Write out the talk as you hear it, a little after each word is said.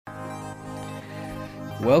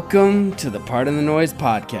Welcome to the Part of the Noise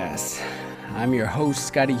podcast. I'm your host,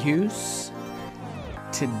 Scotty Hughes.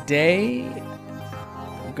 Today,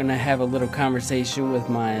 we're going to have a little conversation with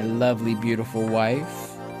my lovely, beautiful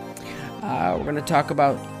wife. We're going to talk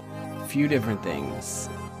about a few different things.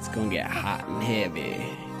 It's going to get hot and heavy.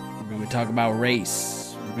 We're going to talk about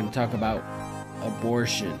race. We're going to talk about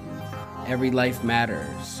abortion. Every life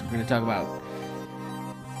matters. We're going to talk about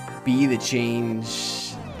be the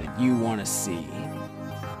change that you want to see.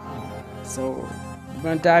 So we're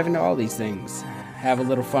going to dive into all these things, have a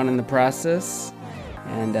little fun in the process,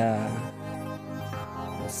 and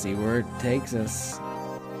we'll see where it takes us.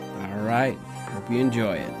 All right, hope you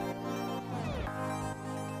enjoy it.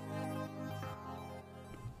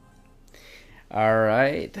 All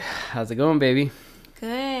right, how's it going, baby?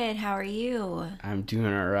 Good, how are you? I'm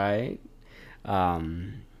doing all right.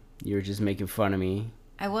 You were just making fun of me.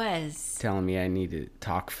 I was. Telling me I need to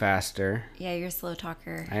talk faster. Yeah, you're a slow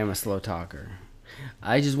talker. I am a slow talker.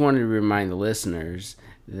 I just wanted to remind the listeners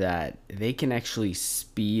that they can actually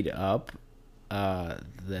speed up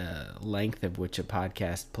the length of which a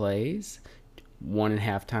podcast plays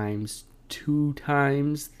 1.5 times, 2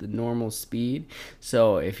 times the normal speed.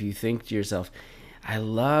 So if you think to yourself, I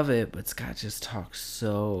love it, but Scott just talks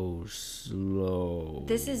so slow.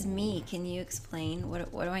 This is me. Can you explain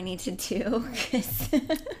what do I need to do?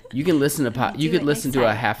 You can listen to you could listen to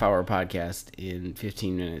a half-hour podcast in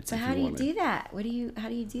 15 minutes. But how do you do that? How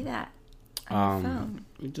do you do that on your phone?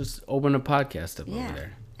 You just open a podcast up over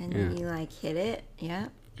there. And then you hit it. Yeah.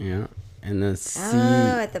 Yeah. And then see.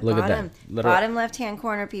 Oh, at the bottom. Little bottom left-hand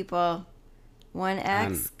corner, people.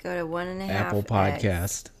 1x, go to 1.5. Apple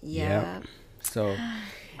Podcast. Yep. So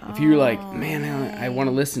if you're like, man, I want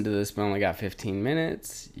to listen to this, but I only got 15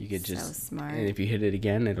 minutes, you could just. So smart. And if you hit it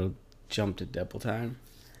again, it'll jump to double time.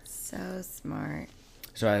 So smart.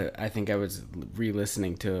 So I think I was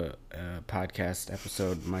re-listening to a podcast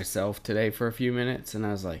episode myself today for a few minutes, and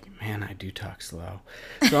I was like, man, I do talk slow.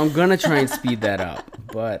 So I'm going to try and speed that up,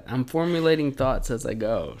 but I'm formulating thoughts as I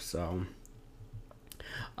go. So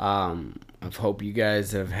I hope you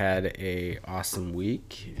guys have had a awesome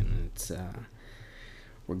week, and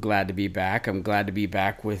we're glad to be back. I'm glad to be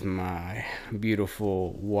back with my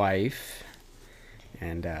beautiful wife,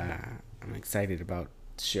 and I'm excited about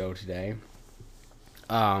the show today.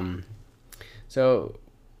 So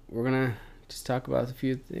we're gonna just talk about a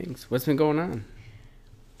few things. What's been going on?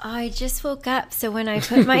 I just woke up, so when I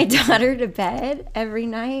put my daughter to bed every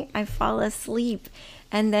night, I fall asleep.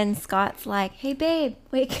 And then Scott's like, hey, babe,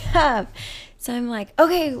 wake up. So I'm like,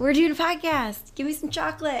 okay, we're doing a podcast. Give me some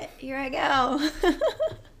chocolate. Here I go.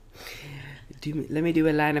 Let me do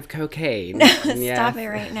a line of cocaine. Stop it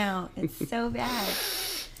right now. It's so bad.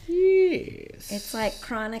 Yes. It's like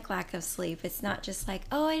chronic lack of sleep. It's not just like,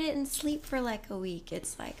 oh, I didn't sleep for like a week.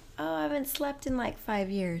 It's like, oh, I haven't slept in like 5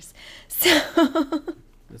 years. So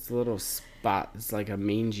it's a little spot. It's like a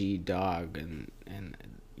mangy dog and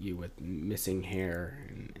you with missing hair,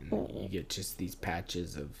 and you get just these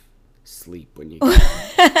patches of sleep when you get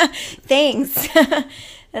Thanks.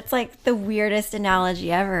 That's like the weirdest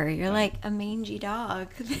analogy ever. You're like a mangy dog.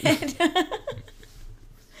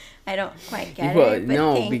 I don't quite get it. But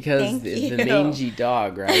no, because the mangy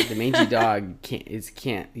dog, right? The mangy dog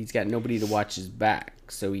can't. He's got nobody to watch his back,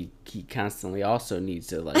 so he constantly also needs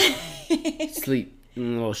to sleep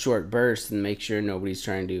in little short bursts and make sure nobody's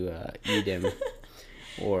trying to eat him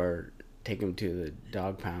or take him to the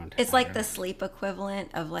dog pound. It's like the sleep equivalent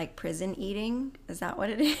of like prison eating. Is that what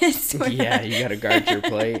it is? Yeah, you gotta guard your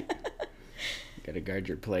plate.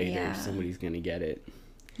 Or somebody's gonna get it.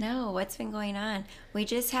 No, what's been going on? We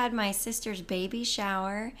just had my sister's baby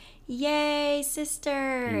shower. Yay,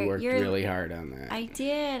 sister! You worked really hard on that. I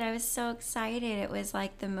did. I was so excited. It was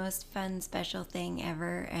like the most fun, special thing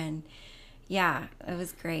ever. And yeah, it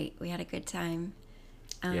was great. We had a good time.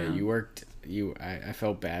 Yeah, you worked. I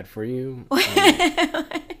felt bad for you.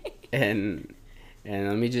 And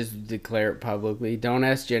let me just declare it publicly. Don't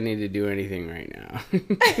ask Jenny to do anything right now.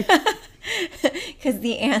 Because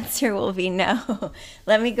the answer will be no.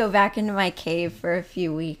 Let me go back into my cave for a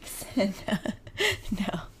few weeks. No.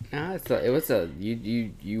 No,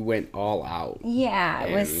 you went all out. Yeah,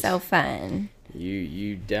 it was so fun.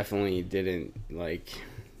 You definitely didn't It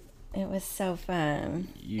was so fun.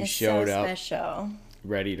 You showed up special.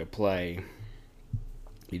 Ready to play.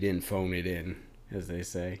 You didn't phone it in, as they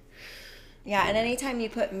say. Yeah, and anytime you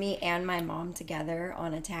put me and my mom together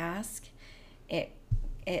on a task, it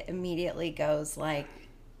immediately goes like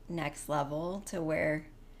next level to where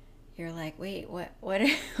you're like, wait, what are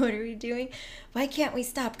we doing? Why can't we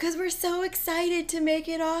stop? Because we're so excited to make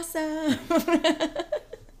it awesome.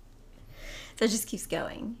 So it just keeps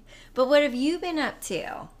going. But what have you been up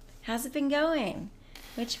to? How's it been going?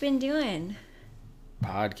 What you been doing?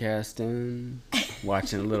 Podcasting,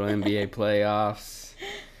 watching a little NBA playoffs.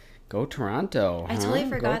 Go Toronto. I totally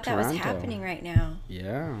forgot that was happening right now.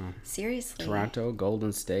 Yeah. Seriously. Toronto,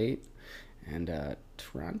 Golden State. And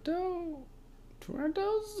Toronto's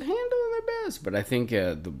handling their best. But I think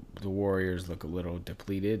the Warriors look a little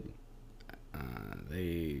depleted.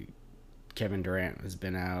 Kevin Durant has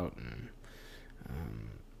been out, and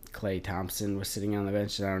Klay Thompson was sitting on the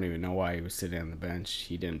bench. I don't even know why he was sitting on the bench.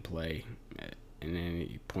 He didn't play at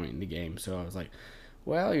any point in the game. So I was like,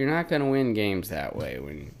 well, you're not going to win games that way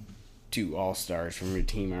when two all-stars from your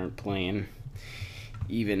team aren't playing.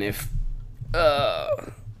 Even if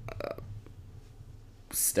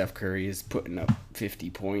Steph Curry is putting up 50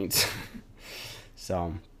 points.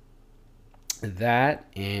 So that,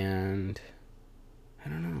 and I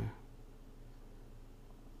don't know.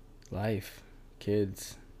 Life,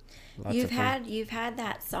 kids. You've had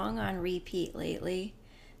that song on repeat lately.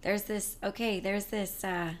 There's this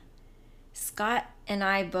Scott and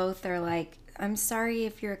I both are like, I'm sorry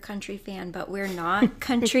if you're a country fan, but we're not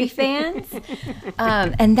country fans.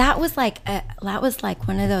 And that was like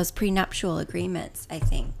one of those prenuptial agreements, I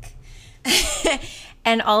think.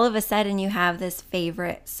 And all of a sudden you have this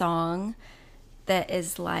favorite song that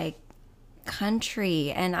is like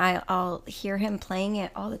country, and I'll hear him playing it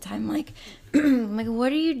all the time. Like, I'm like,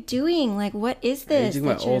 what are you doing? Like, what is this? Are you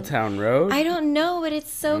talking about Old Town Road? I don't know, but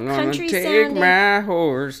it's so country take sounding. my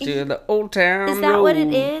horse to the Old Town Road. Is that what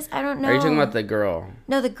it is? I don't know. Are you talking about the girl?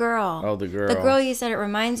 No, the girl. Oh, the girl. The girl you said, it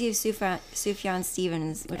reminds you of Sufjan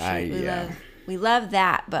Stevens, which we love. We love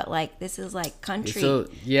that, but like this is like country. So,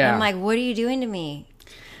 yeah. And I'm like, what are you doing to me?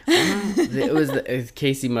 It was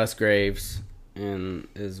Casey Musgraves, and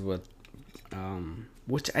is what.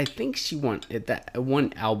 Which I think she won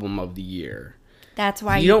one album of the year. That's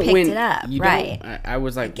why you picked it up, right? I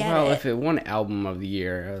was like, well, if it won album of the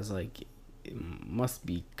year, I was like, it must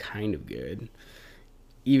be kind of good,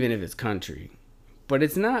 even if it's country. But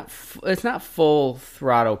it's not full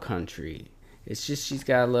throttle country. It's just she's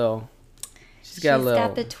got the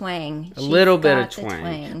twang. A little bit of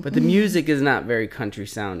twang. But the music is not very country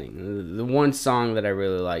sounding. The one song that I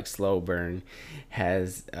really like, Slow Burn,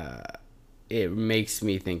 has it makes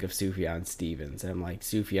me think of Sufjan Stevens. I'm like,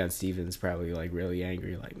 Sufjan Stevens probably like really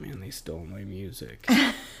angry, like, man, they stole my music.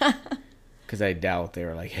 Because I doubt they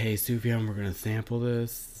were like, hey, Sufjan, we're gonna sample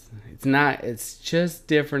this. It's just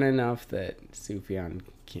different enough that Sufjan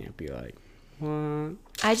can't be like, what?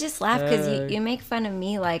 I just laugh because you make fun of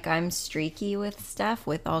me like I'm streaky with stuff,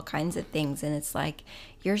 with all kinds of things, and it's like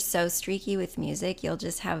you're so streaky with music, you'll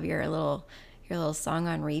just have your little song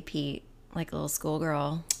on repeat like a little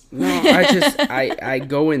schoolgirl. No, I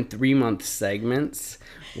go in 3-month segments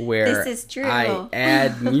where this is true. I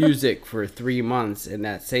add music for 3 months, and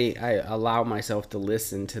I allow myself to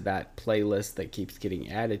listen to that playlist that keeps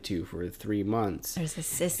getting added to for 3 months. There's a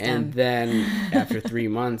system. And then after 3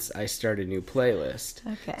 months, I start a new playlist.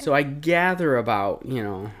 Okay. So I gather about,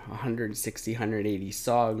 160, 180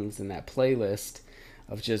 songs in that playlist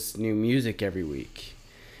of just new music every week.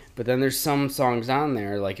 But then there's some songs on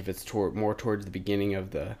there, like if it's more towards the beginning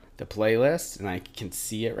of the playlist, and I can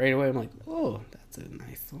see it right away. I'm like, oh, that's a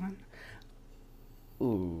nice one.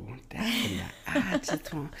 Ooh, that's a nice.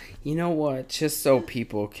 Just want, you know what? Just so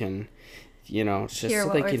people can, just so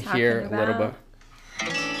they can hear a little bit.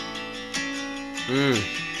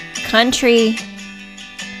 Country.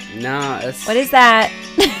 Nah, what is that?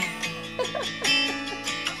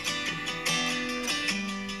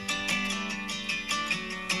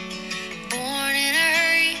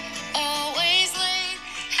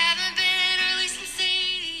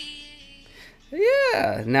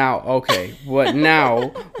 Yeah. Now, okay. What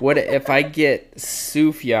if I get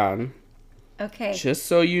Sufjan? Okay. Just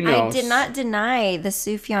so you know. I did not deny the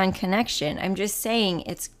Sufjan connection. I'm just saying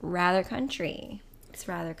it's rather country. It's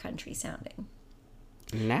rather country sounding.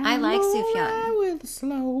 Now I like Sufjan. With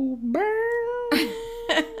slow burn.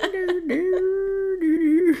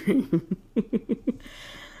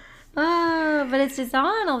 Oh, but it's just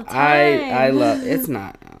on all the time. I love. It's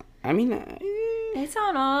not. I mean. It's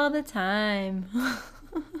on all the time.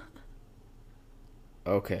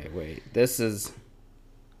 Okay, wait. This is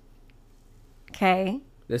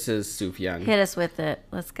Sufjan. Hit us with it.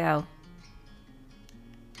 Let's go.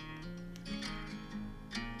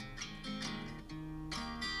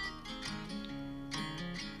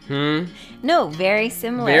 No, very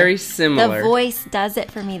similar. Very similar. The voice does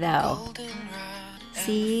it for me, though.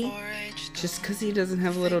 See? Just because he doesn't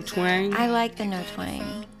have a little twang? I like the no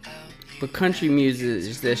twang. But country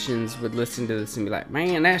musicians would listen to this and be like,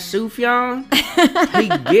 man, that Sufjan, he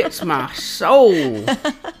gets my soul.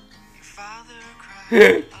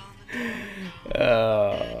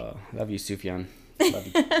 Love you, Sufjan. Love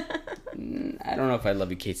you. I don't know if I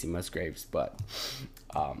love you, Casey Musgraves, but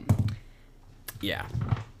yeah.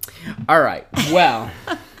 All right. Well,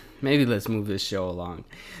 maybe let's move this show along.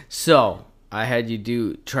 So I had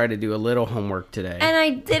you try to do a little homework today, and I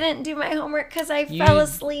didn't do my homework because I fell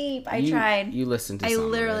asleep. I tried. You listened to. I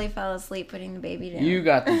literally fell asleep putting the baby down. You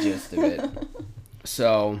got the gist of it.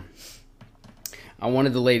 So, on one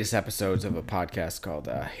of the latest episodes of a podcast called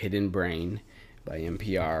Hidden Brain by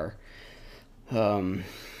NPR,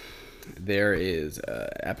 there is an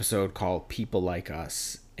episode called People Like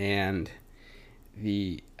Us, and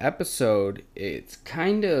the episode, it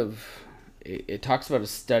talks about a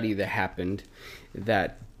study that happened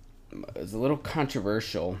that is a little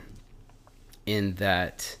controversial in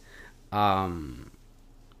that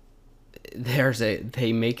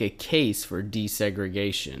they make a case for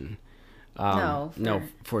desegregation.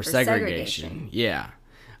 For segregation. Yeah.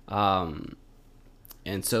 And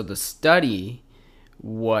so the study,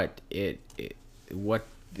 what was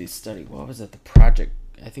it? The project,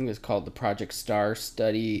 I think it was called the Project STAR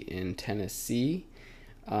study in Tennessee.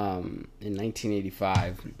 In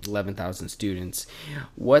 1985, 11,000 students.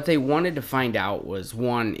 What they wanted to find out was,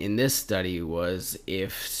 one, in this study, was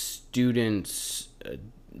if students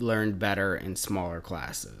learned better in smaller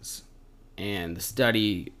classes. And the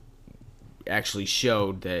study actually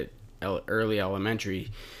showed that early elementary,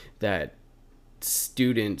 that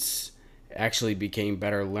students actually became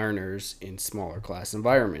better learners in smaller class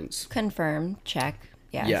environments. Confirmed. Check.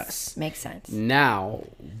 Yes. Makes sense. Now,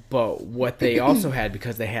 but what they also had,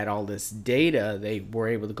 because they had all this data, they were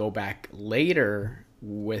able to go back later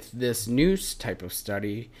with this new type of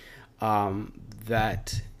study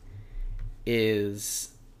that is,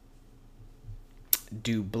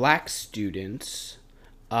 do black students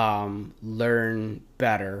learn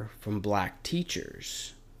better from black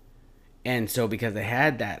teachers? And so because they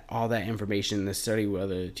had all that information in the study,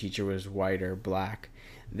 whether the teacher was white or black,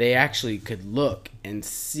 they actually could look and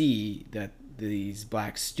see that these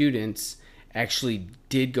black students actually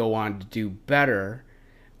did go on to do better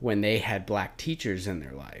when they had black teachers in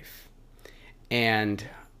their life. And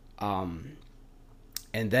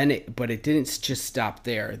then it didn't just stop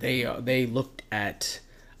there. They looked at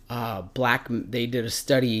they did a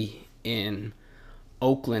study in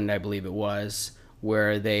Oakland, I believe it was,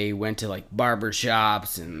 where they went to like barber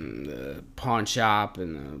shops and the pawn shop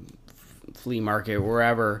and the flea market,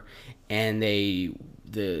 wherever, and the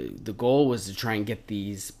goal was to try and get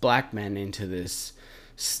these black men into this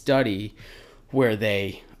study where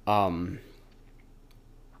they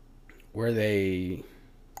were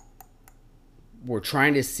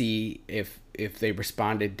trying to see if they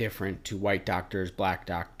responded different to white doctors, black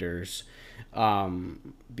doctors,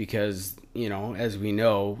 because, as we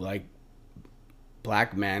know, like,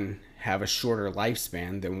 black men have a shorter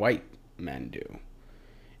lifespan than white men do.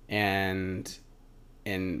 And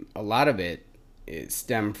a lot of it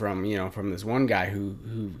stemmed from this one guy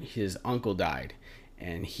who his uncle died,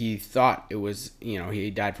 and he thought it was,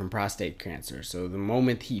 he died from prostate cancer. So the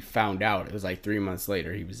moment he found out, it was like 3 months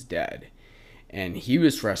later, he was dead. And he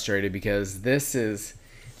was frustrated because this is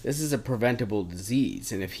a preventable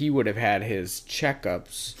disease. And if he would have had his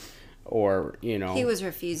checkups, or, he was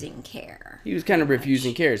refusing care. He was kind of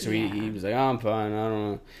refusing care. So he was like, oh, I'm fine, I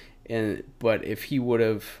don't know. But if he would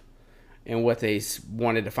have, and what they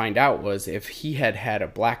wanted to find out was if he had had a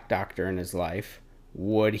black doctor in his life,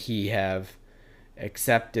 would he have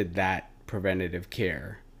accepted that preventative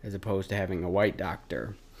care as opposed to having a white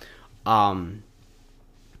doctor? And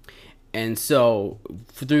so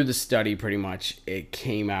through the study, pretty much, it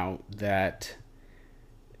came out that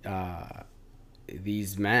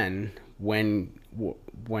these men, when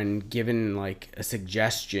given like a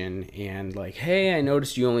suggestion and like, hey, I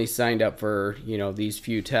noticed you only signed up for these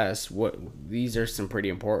few tests, these are some pretty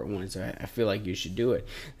important ones, I feel like you should do it,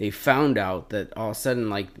 they found out that all of a sudden,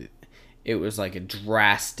 like, it was like a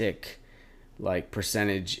drastic like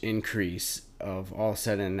percentage increase of all of a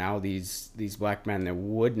sudden now these black men that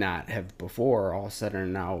would not have before all of a sudden are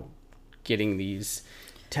now getting these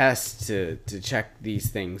tests to check these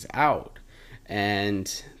things out.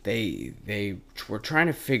 And they were trying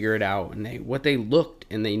to figure it out, and what they looked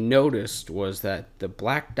and they noticed was that the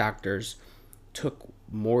black doctors took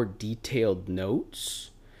more detailed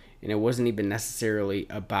notes, and it wasn't even necessarily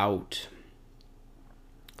about.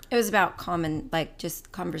 It was about common, like,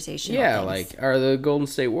 just conversational things. Like, are the Golden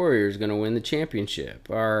State Warriors going to win the championship?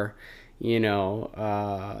 Are, he's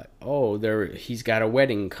got a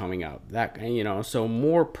wedding coming up, that, so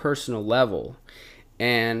more personal level.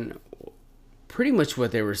 And pretty much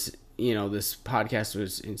what they were, this podcast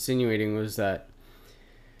was insinuating was that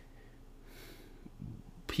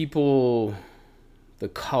people, the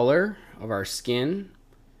color of our skin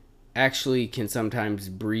actually can sometimes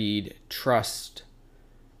breed trust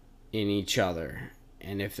in each other.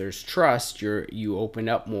 And if there's trust, you open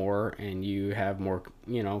up more and you have more,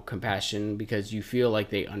 compassion, because you feel like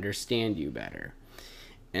they understand you better.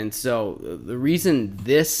 And so the reason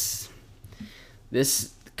this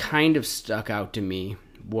kind of stuck out to me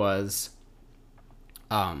was,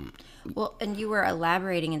 well, and you were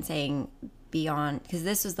elaborating and saying beyond, because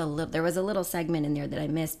this was there was a little segment in there that I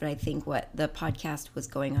missed, but I think what the podcast was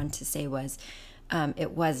going on to say was,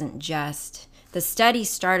 it wasn't just, the study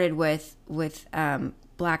started with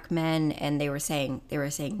black men, and they were saying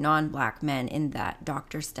non-black men in that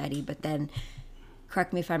doctor study, but then,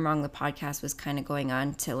 correct me if I'm wrong, the podcast was kind of going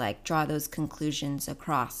on to like draw those conclusions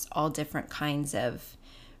across all different kinds of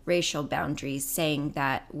racial boundaries, saying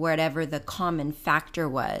that whatever the common factor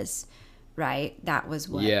was, right, that was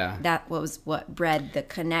what bred the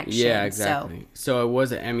connection. Yeah, exactly. So it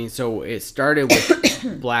wasn't, so it started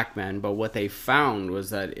with black men, but what they found was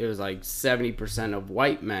that it was like 70% of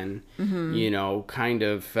white men, kind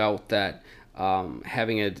of felt that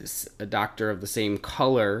having a doctor of the same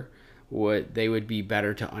color, they would be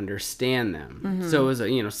better to understand them. So it was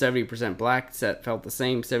 70% black felt the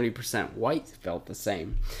same, 70% white felt the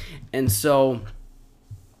same. And so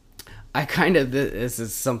I this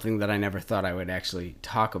is something that I never thought I would actually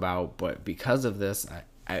talk about, but because of this,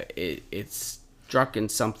 it struck in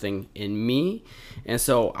something in me. And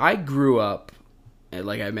so I grew up,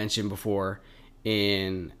 like I mentioned before,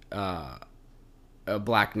 in a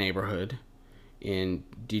black neighborhood in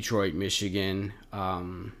Detroit, Michigan.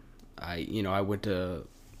 I went to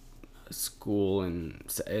school in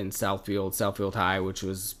Southfield High, which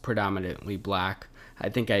was predominantly black. I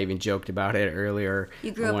think I even joked about it earlier. You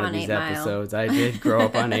grew up on 8 Mile. Episodes. I did grow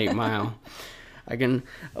up on 8 Mile.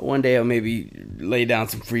 One day I'll maybe lay down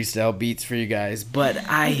some freestyle beats for you guys. But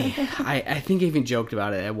I think I even joked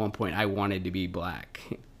about it at one point. I wanted to be black.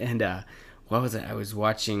 And what was it? I was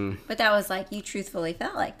watching. But that was like, you truthfully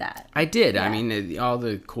felt like that. I did. Yeah. All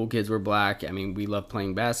the cool kids were black. We loved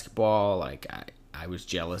playing basketball. Like, I was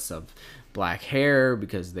jealous of black hair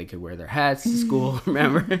because they could wear their hats to school,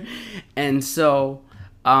 remember? And so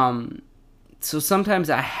sometimes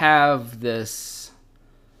I have this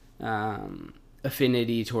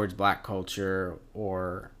affinity towards black culture,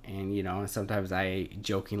 and sometimes I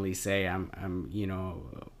jokingly say I'm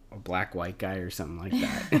a black white guy or something like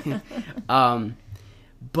that.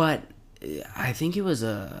 But I think it was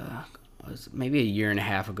maybe a year and a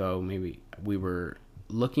half ago, maybe we were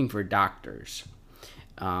looking for doctors.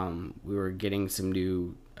 We were getting some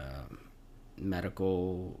new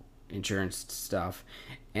medical insurance stuff,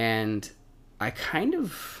 and I kind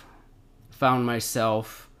of found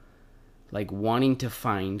myself like wanting to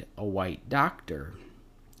find a white doctor,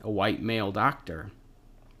 a white male doctor.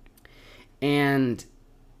 And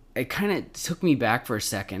it kind of took me back for a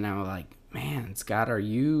second. I was like, man, Scott, are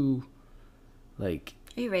you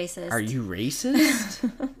racist? Are you racist?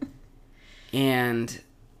 And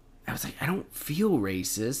I was like, I don't feel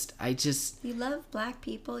racist. You love black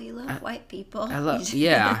people. You love white people.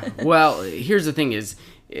 Yeah. Well, here's the thing is,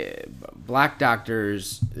 black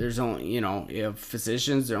doctors, there's only,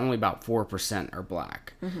 physicians, they're only about 4% are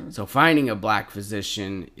black. Mm-hmm. So finding a black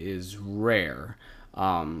physician is rare.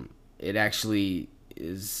 It actually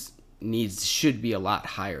should be a lot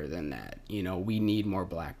higher than that. We need more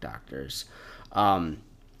black doctors.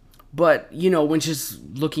 But, when just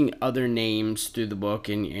looking other names through the book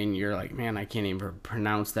and you're like, man, I can't even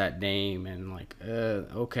pronounce that name, and like,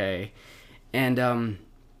 okay. And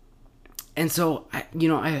so,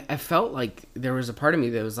 I felt like there was a part of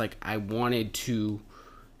me that was like, I wanted to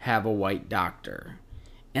have a white doctor.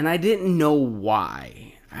 And I didn't know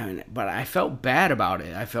why. But I felt bad about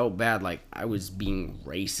it. I felt bad, like I was being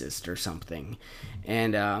racist or something.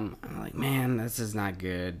 And I'm like, man, this is not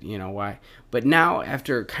good. Why? But now,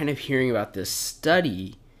 after kind of hearing about this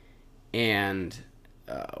study and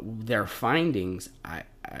their findings, I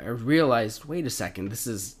realized, wait a second, this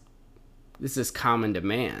is common to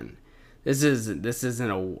man. This isn't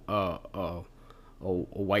a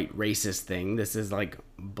white racist thing. This is like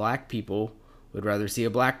black people would rather see a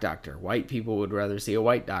black doctor. White people would rather see a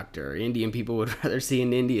white doctor. Indian people would rather see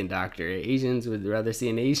an Indian doctor. Asians would rather see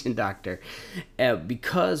an Asian doctor.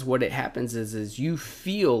 Because what it happens is you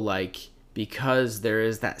feel like, because there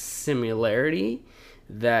is that similarity,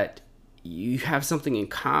 that you have something in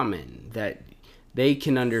common, that they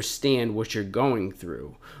can understand what you're going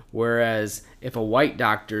through. Whereas if a white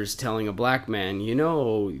doctor's telling a black man, they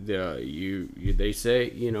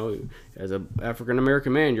say, as a African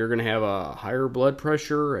American man, you're going to have a higher blood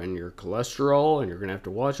pressure and your cholesterol, and you're going to have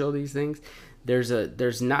to watch all these things.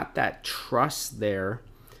 There's not that trust there.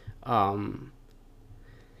 I'm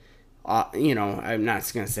not going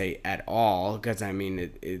to say at all, because I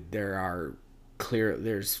mean,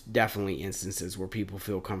 there's definitely instances where people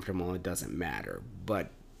feel comfortable and it doesn't matter. But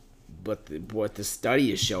what the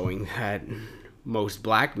study is showing, that most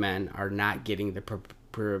black men are not getting the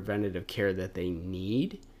preventative care that they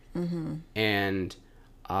need. Mm-hmm. And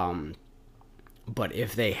but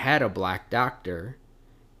if they had a black doctor,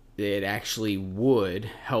 it actually would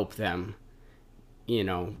help them,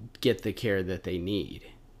 get the care that they need.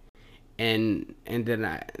 And then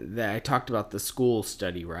I talked about the school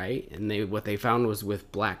study, right? And what they found was,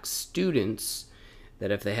 with black students,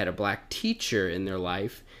 that if they had a black teacher in their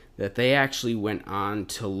life, that they actually went on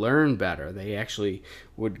to learn better. They actually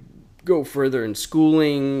would go further in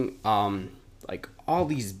schooling, like all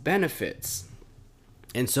these benefits.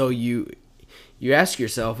 And so you ask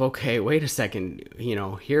yourself, okay, wait a second,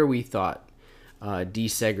 here we thought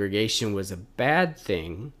desegregation was a bad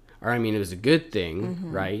thing, or it was a good thing,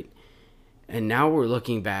 mm-hmm. right? And now we're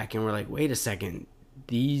looking back and we're like, wait a second,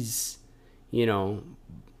 these,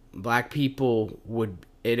 black people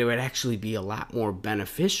it would actually be a lot more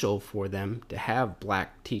beneficial for them to have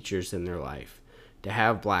black teachers in their life, to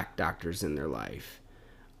have black doctors in their life.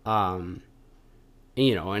 And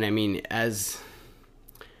I mean, as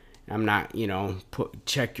I'm not,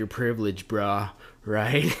 check your privilege, bruh,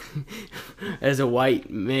 right? As a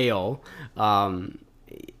white male,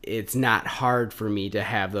 it's not hard for me to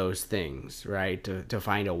have those things, right? To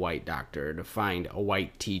find a white doctor, to find a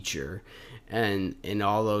white teacher, and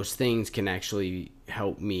all those things can actually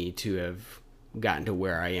help me to have gotten to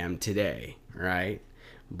where I am today, right?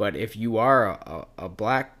 But if you are a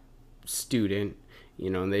black student,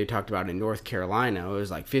 and they talked about in North Carolina, it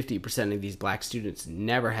was like 50% of these black students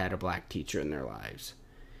never had a black teacher in their lives.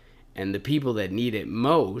 And the people that need it the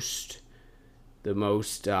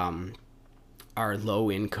most are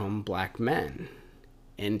low-income black men.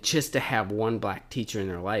 And just to have one black teacher in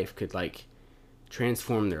their life could,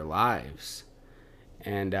 transform their lives.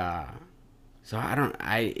 And so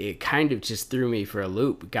it kind of just threw me for a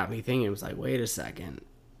loop. It got me thinking. It was like, wait a second.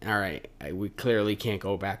 All right, we clearly can't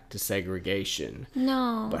go back to segregation.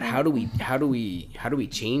 No. But how do we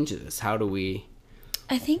change this? How do we?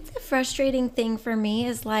 I think the frustrating thing for me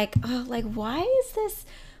is why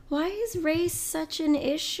is race such an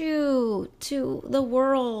issue to the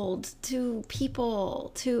world, to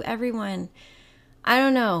people, to everyone? I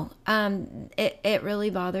don't know. It really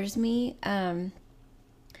bothers me. I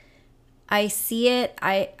see it.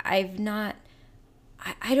 I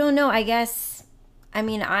don't know. I guess.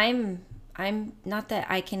 I'm not that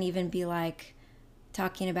I can even be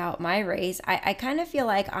talking about my race. I kind of feel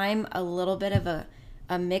like I'm a little bit of a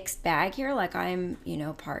mixed bag here. I'm,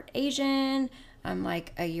 part Asian. I'm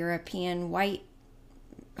a European white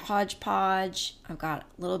hodgepodge. I've got a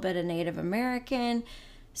little bit of Native American.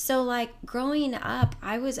 So growing up,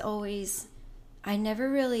 I never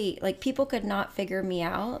really, people could not figure me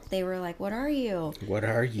out. They were like, what are you? What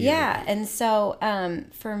are you? Yeah. And so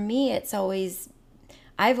for me,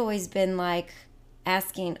 I've always been I'd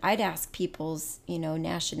ask people's,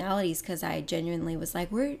 nationalities, because I genuinely was like,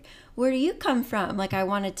 where do you come from? I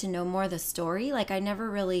wanted to know more of the story. I never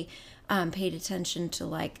really paid attention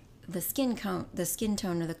to the skin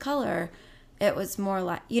tone or the color. It was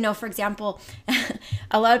more for example,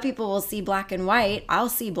 a lot of people will see black and white. I'll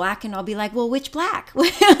see black and I'll be like, well, which black?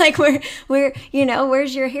 where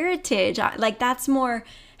where's your heritage? That's more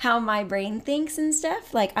how my brain thinks and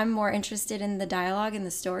stuff. I'm more interested in the dialogue and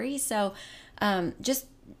the story. So just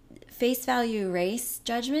face value race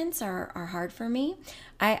judgments are hard for me.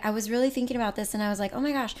 I was really thinking about this, and I was like, oh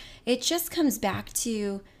my gosh, it just comes back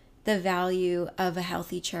to the value of a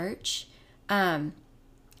healthy church.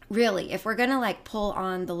 Really, if we're gonna pull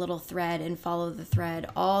on the little thread and follow the thread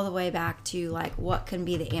all the way back to what can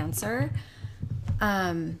be the answer,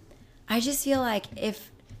 I just feel like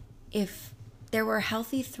if there were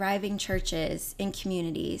healthy, thriving churches in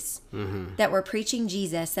communities mm-hmm. that were preaching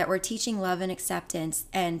Jesus, that were teaching love and acceptance,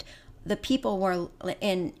 and the people were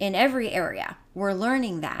in every area were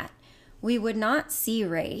learning that, we would not see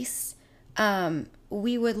race.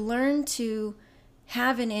 We would learn to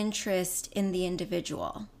have an interest in the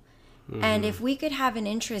individual. Mm-hmm. And if we could have an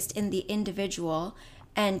interest in the individual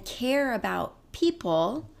and care about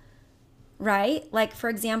people, right? For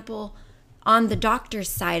example, on the doctor's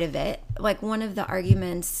side of it, like one of the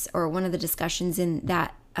arguments or one of the discussions in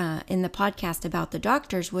that in the podcast about the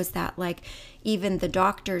doctors was that like even the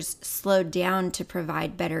doctors slowed down to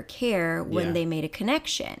provide better care when they made a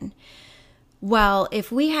connection. Well, if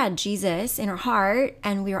we had Jesus in our heart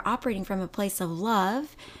and we were operating from a place of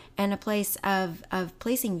love and a place of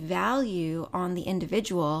placing value on the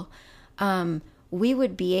individual, we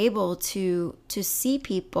would be able to see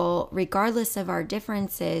people regardless of our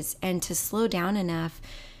differences and to slow down enough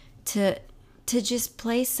to just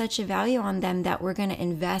place such a value on them that we're going to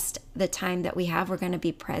invest the time that we have. We're going to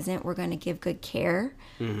be present. We're going to give good care,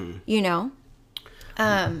 you know?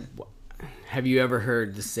 Have you ever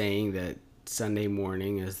heard the saying that Sunday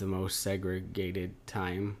morning is the most segregated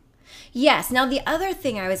time? Yes. Now, the other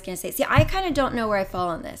thing I was going to say, see, I kind of don't know where I fall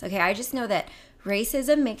on this. Okay. I just know that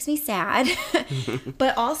racism makes me sad.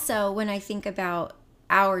 But also when I think about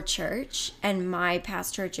our church and my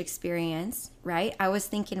past church experience, right? I was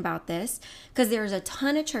thinking about this because there's a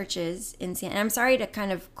ton of churches in San, and I'm sorry to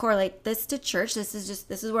kind of correlate this to church. This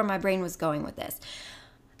is where my brain was going with this.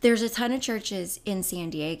 There's a ton of churches in San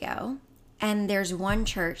Diego, and there's one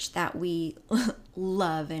church that we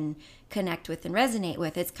love and connect with and resonate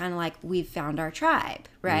with. It's kind of like we've found our tribe,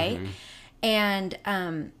 right? And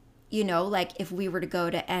you know, like if we were to go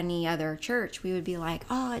to any other church, we would be like,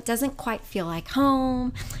 oh, it doesn't quite feel like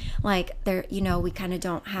home. Like there, you know, we kind of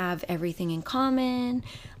don't have everything in common.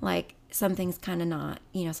 Like something's kind of not,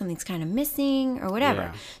 you know, something's kind of missing or whatever.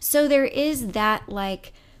 Yeah. So there is that,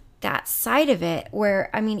 like, that side of it where,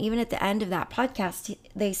 I mean, even at the end of that podcast,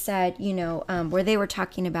 they said, you know, where they were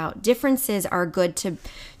talking about differences are good to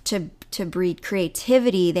breed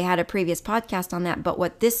creativity. They had a previous podcast on that, but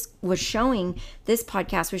what this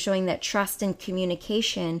podcast was showing that trust and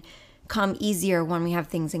communication come easier when we have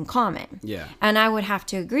things in common. Yeah. And I would have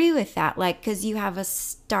to agree with that, like, because you have a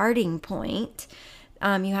starting point.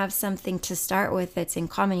 You have something to start with that's in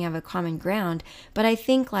common. You have a common ground. But I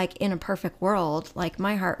think, like, in a perfect world, like,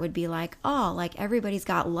 my heart would be like, oh, like, everybody's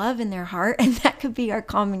got love in their heart, and that could be our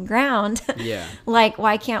common ground. Yeah. Like,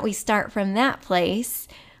 why can't we start from that place?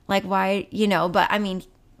 Like, why, you know, but I mean,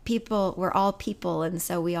 we're all people, and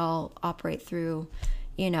so we all operate through,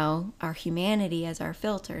 you know, our humanity as our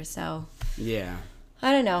filter. So, yeah.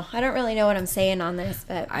 I don't know. I don't really know what I'm saying on this,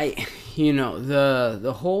 but you know,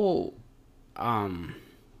 the whole,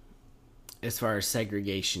 as far as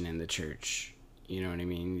segregation in the church, you know what I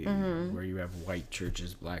mean? Where you have white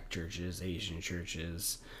churches, black churches, Asian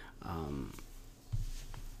churches.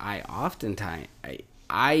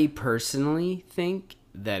 I personally think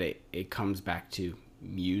that it comes back to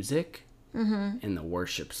music and the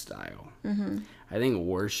worship style. I think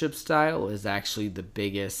worship style is actually the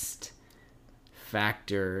biggest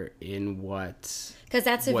factor in what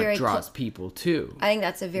draws people to. I think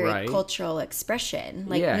that's a very cultural expression,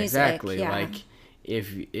 like music. Exactly. Yeah. Like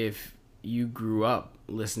if you grew up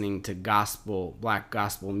listening to black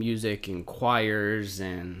gospel music and choirs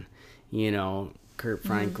and, you know, Kurt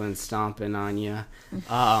Franklin stomping on you,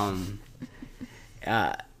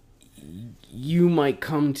 you might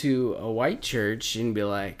come to a white church and be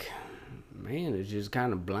like, man, it's just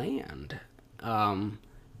kind of bland.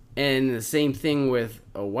 And the same thing with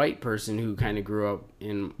a white person who kind of grew up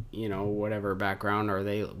in, you know, whatever background or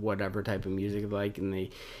whatever type of music they like, and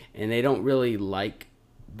they don't really like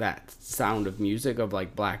that sound of music of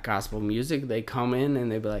like black gospel music. They come in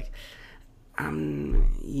and they be like, I'm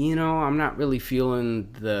not really feeling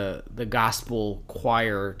the gospel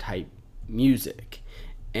choir type music,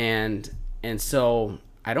 and so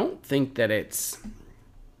I don't think that it's.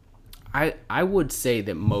 I would say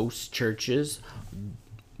that most churches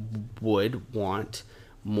would want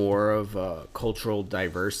more of a cultural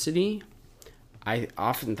diversity. I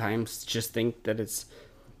oftentimes just think that it's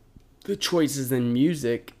the choices in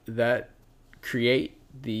music that create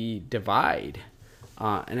the divide,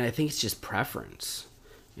 and I think it's just preference.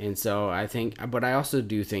 And so but I also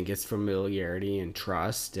do think it's familiarity and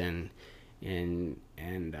trust, and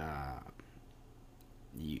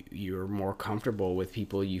you're more comfortable with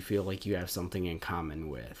people you feel like you have something in common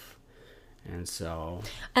with. And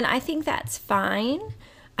I think that's fine.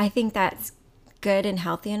 I think that's good and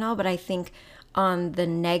healthy and all, but I think on the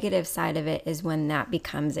negative side of it is when that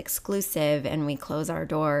becomes exclusive and we close our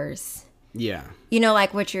doors. Yeah. You know,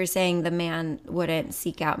 like what you're saying, the man wouldn't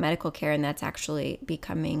seek out medical care, and that's actually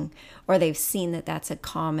becoming, or they've seen that that's a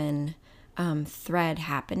common thread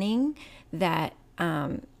happening, that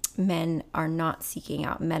men are not seeking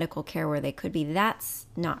out medical care where they could be. That's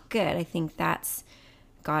not good. I think that's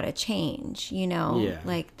gotta change, you know,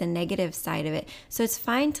 like the negative side of it. So it's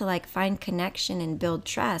fine to like find connection and build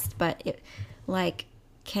trust, but it, like,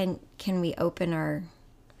 can we open our,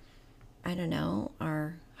 I don't know,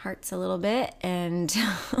 our hearts a little bit and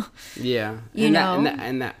yeah, you and know,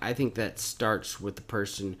 that I think that starts with the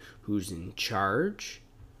person who's in charge.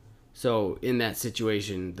 So in that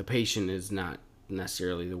situation, the patient is not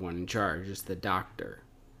necessarily the one in charge; it's the doctor,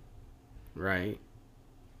 right?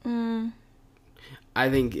 I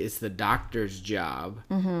think it's the doctor's job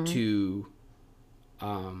to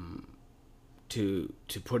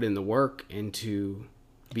put in the work and to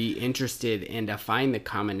be interested and to find the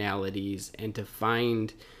commonalities and to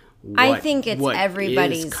find I think it's what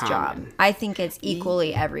everybody's is job. common. I think it's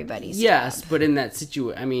equally everybody's job. Yes, but in that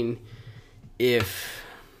situation, I mean, if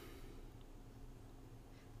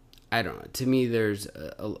I don't know, to me, there's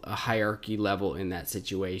a hierarchy level in that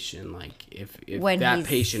situation. Like if When that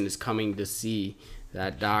patient is coming to see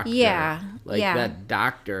that doctor, like yeah. that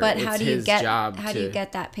doctor, But it's how do you his get job how to, do you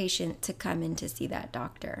get that patient to come in to see that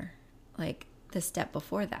doctor? Like the step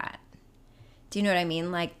before that. Do you know what I mean?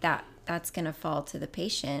 Like that's gonna fall to the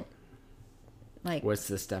patient. Like what's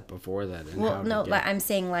the step before that? And well, how no, to like I'm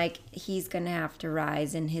saying like he's gonna have to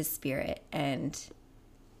rise in his spirit and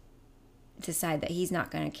decide that he's not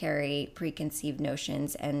going to carry preconceived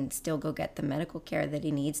notions and still go get the medical care that he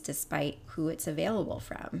needs despite who it's available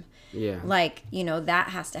from. Yeah. Like, you know, that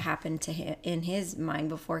has to happen to him in his mind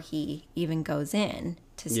before he even goes in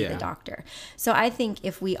to see the doctor. So I think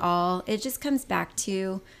if we all, it just comes back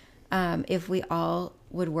to if we all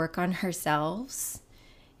would work on ourselves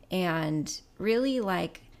and really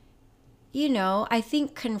like, you know, I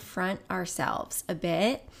think confront ourselves a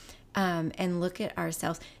bit. And look at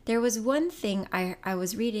ourselves. There was one thing I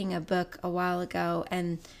was reading a book a while ago,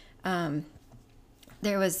 and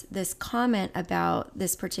there was this comment about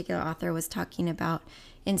this particular author was talking about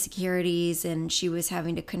insecurities, and she was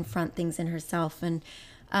having to confront things in herself. And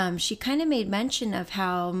she kind of made mention of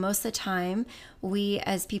how most of the time we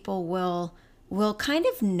as people will kind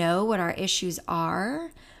of know what our issues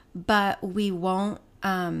are, but we won't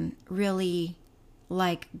really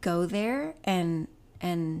like go there and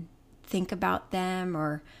think about them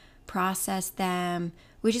or process them.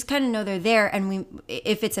 We just kind of know they're there, and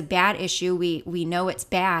if it's a bad issue, we know it's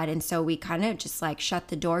bad, and so we kind of just like shut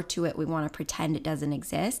the door to it. We want to pretend it doesn't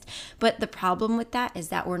exist. But the problem with that is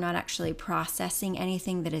that we're not actually processing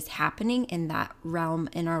anything that is happening in that realm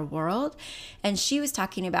in our world. And she was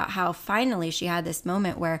talking about how finally she had this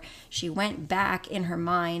moment where she went back in her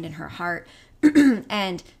mind and her heart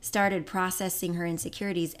and started processing her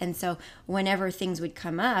insecurities. And so whenever things would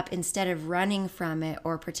come up, instead of running from it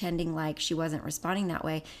or pretending like she wasn't responding that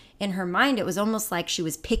way, in her mind it was almost like she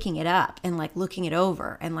was picking it up and like looking it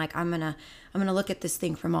over and like I'm gonna look at this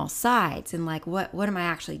thing from all sides and like what am I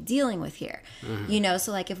actually dealing with here? You know,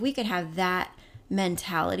 so like if we could have that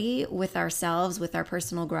mentality with ourselves, with our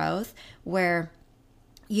personal growth, where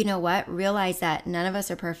you know what, realize that none of us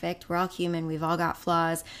are perfect. We're all human. We've all got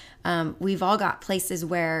flaws. We've all got places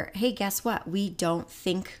where, hey, guess what? We don't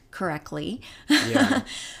think correctly. Yeah.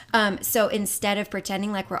 So instead of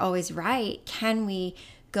pretending like we're always right, can we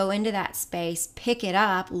go into that space, pick it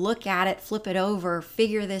up, look at it, flip it over,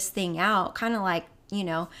 figure this thing out, kind of like, you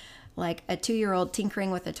know, like a 2-year-old tinkering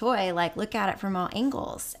with a toy, like look at it from all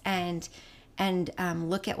angles and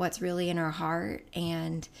look at what's really in our heart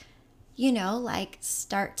and, you know, like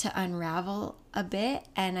start to unravel a bit.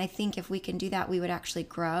 And I think if we can do that, we would actually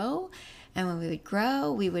grow. And when we would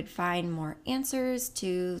grow, we would find more answers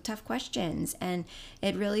to tough questions. And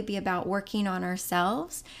it'd really be about working on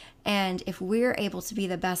ourselves. And if we're able to be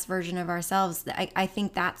the best version of ourselves, I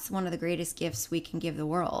think that's one of the greatest gifts we can give the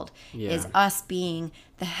world, is us being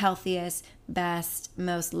the healthiest, best,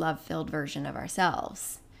 most love-filled version of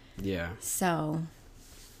ourselves. Yeah. So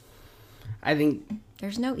I think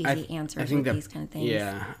there's no easy answers with these kind of things.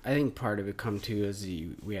 Yeah, I think part of it is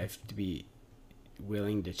we have to be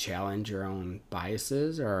willing to challenge our own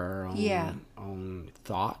biases or our own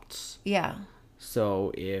thoughts. Yeah.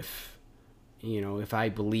 So if I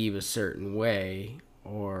believe a certain way,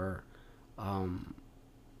 or I've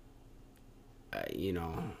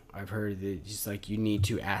heard that just like you need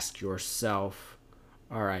to ask yourself,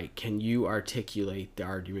 all right, can you articulate the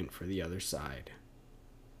argument for the other side?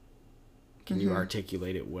 Can you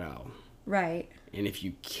articulate it well? Right. And if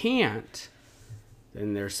you can't,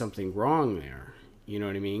 then there's something wrong there. You know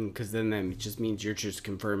what I mean? Because then that just means you're just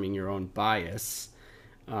confirming your own bias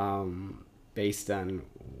based on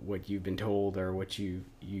what you've been told or what you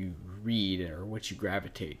read or what you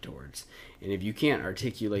gravitate towards. And if you can't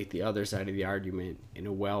articulate the other side of the argument in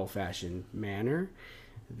a well-fashioned manner,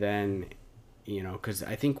 then, because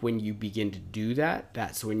I think when you begin to do that,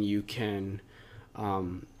 that's when you can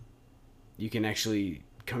actually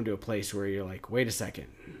come to a place where you're like, wait a second,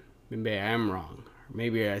 maybe I am wrong.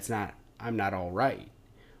 Maybe I'm not all right.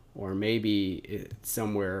 Or maybe it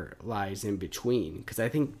somewhere lies in between. Because I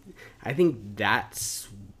think that's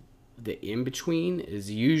the in between is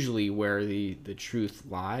usually where the truth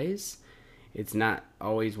lies. It's not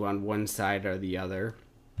always on one side or the other.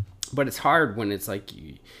 But it's hard when it's like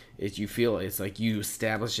you feel it's like you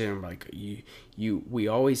establish it and like we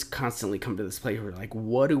always constantly come to this place where like,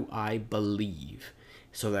 what do I believe?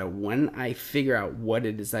 So that when I figure out what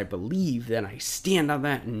it is I believe, then I stand on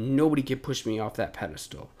that and nobody can push me off that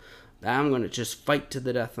pedestal. I'm going to just fight to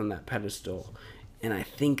the death on that pedestal. And I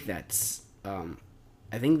think that's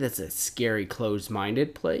a scary,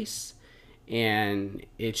 closed-minded place. And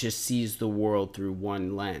it just sees the world through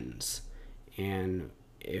one lens. And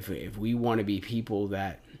if we want to be people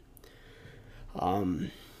that are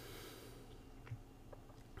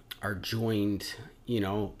joined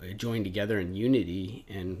together in unity,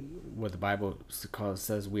 and what the Bible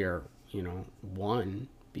says we are, one,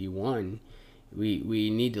 be one. We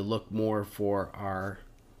need to look more for our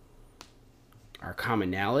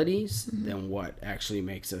commonalities than what actually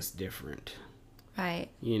makes us different. Right.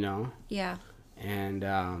 Yeah. And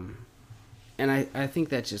I think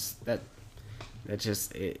that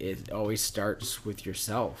it always starts with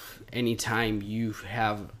yourself. Anytime you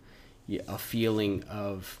have a feeling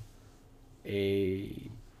of a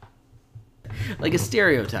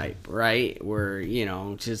stereotype, right? Where,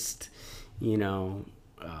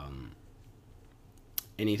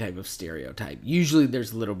 any type of stereotype. Usually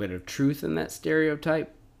there's a little bit of truth in that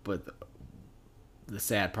stereotype, but the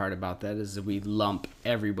sad part about that is that we lump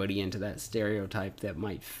everybody into that stereotype that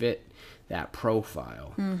might fit that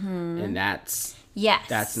profile. And that's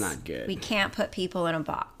not good. We can't put people in a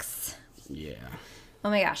box. Yeah.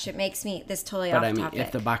 Oh my gosh, it makes me this totally off topic. But I mean,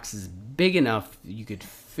 if the box is big enough, you could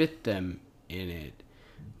fit them in it,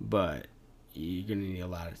 but you're gonna need a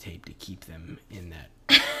lot of tape to keep them in that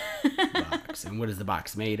box. And what is the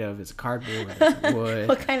box made of? Is it cardboard? Is it wood?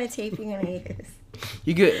 What kind of tape are you gonna use?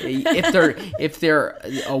 You could if they're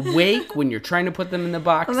awake when you're trying to put them in the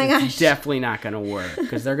box, it's definitely not gonna work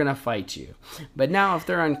because they're gonna fight you. But now if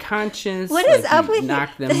they're unconscious, what is up with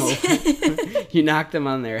knock them over, you knock them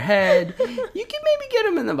on their head, you can maybe get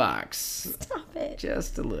them in the box. Stop it.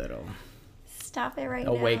 Just a little. Stop it right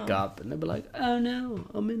now. They'll wake up and they'll be like, "Oh no,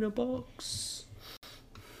 I'm in a box."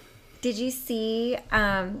 Did you see?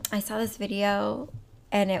 I saw this video,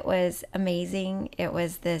 and it was amazing. It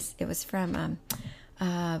was from,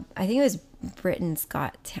 I think it was Britain's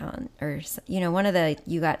Got Talent, or one of the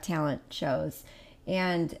You Got Talent shows,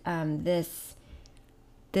 and this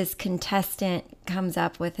contestant comes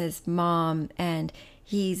up with his mom, and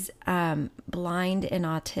he's blind and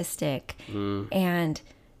autistic, and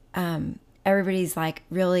everybody's like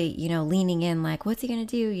really leaning in, like, what's he gonna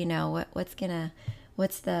do?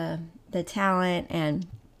 What's the talent? And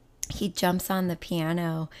he jumps on the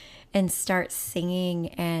piano and starts singing,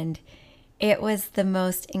 and it was the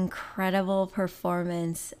most incredible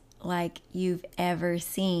performance like you've ever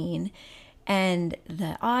seen. And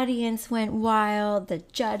the audience went wild. The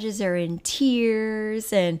judges are in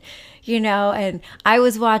tears, and and I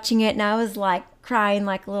was watching it and I was like crying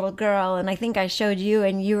like a little girl, and I think I showed you,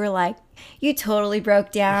 and you were like, you totally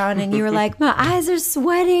broke down, and you were like, my eyes are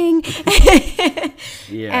sweating.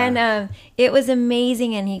 Yeah. And it was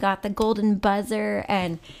amazing, and he got the golden buzzer,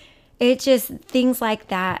 and it just, things like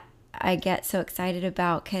that I get so excited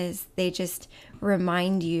about, because they just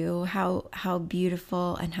remind you how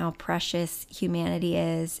beautiful and how precious humanity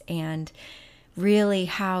is, and really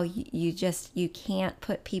how you can't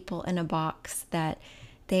put people in a box, that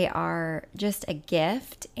they are just a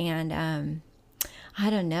gift. And I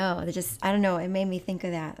don't know. It made me think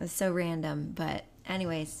of that. It was so random, but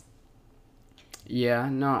anyways. Yeah,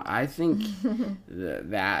 no, I think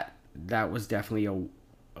that was definitely a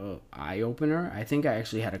eye opener. I think I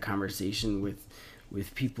actually had a conversation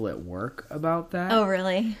with people at work about that. Oh,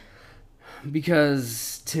 really?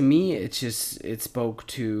 Because to me, it spoke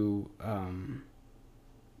to,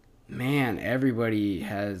 man, everybody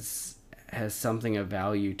has something of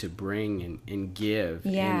value to bring and give.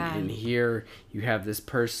 Yeah. And here you have this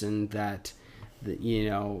person that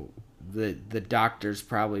the doctors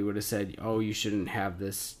probably would have said, oh, you shouldn't have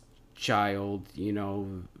this child.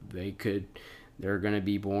 They're going to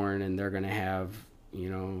be born and they're going to have,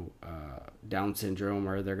 Down syndrome,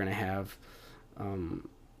 or they're going to have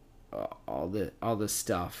all this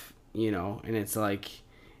stuff, and it's like,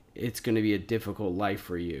 it's going to be a difficult life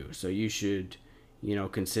for you. So you should,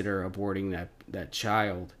 consider aborting that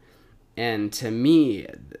child. And to me,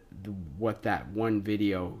 what that one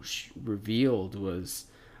video revealed was,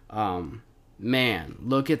 man,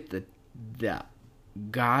 look at the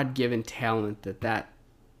God-given talent that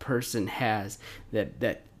person has,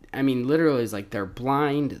 that I mean, literally is like they're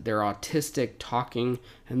blind, they're autistic, talking,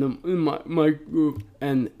 and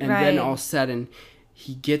and then all of a sudden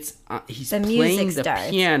he gets he's the playing the starts.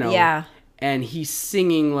 piano, yeah, and he's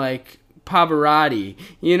singing like Pavarotti.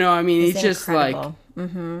 You know, I mean, he's just incredible.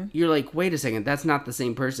 like, you're like, wait a second, that's not the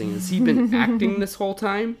same person. Has he been acting this whole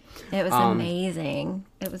time? It was amazing.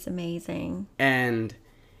 It was amazing. And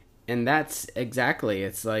that's exactly,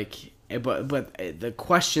 it's like, but the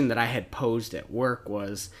question that I had posed at work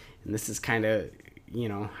was, and this is kind of, you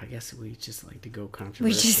know, I guess we just like to go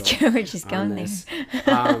controversial. We're just going this.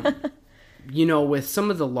 there. You know, with some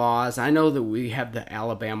of the laws, I know that we have the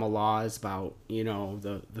Alabama laws about, you know,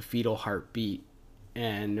 the fetal heartbeat,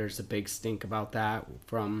 and there's a big stink about that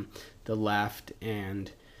from the left,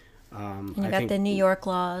 and you got the New York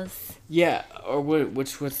laws. Yeah, or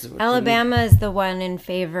what's Alabama is the one in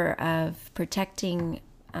favor of protecting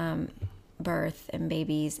birth and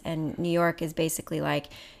babies, and New York is basically like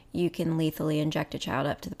you can lethally inject a child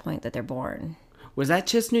up to the point that they're born. Was that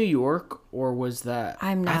just New York, or was that?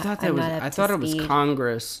 I'm not. I thought it was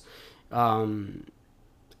Congress.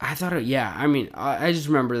 I thought it. Yeah, I mean, I just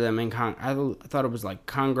remember them in I thought it was like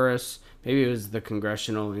Congress. Maybe it was the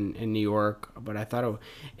congressional in New York, but I thought it.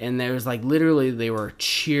 And there was like literally they were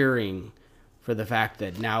cheering for the fact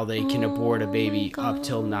that now they can abort a baby up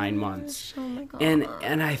till 9 months. Oh my God.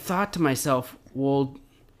 And I thought to myself, well,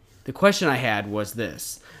 the question I had was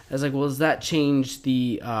this. I was like, well, does that change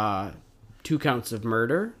the 2 counts of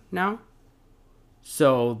murder now?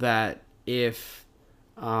 So that if,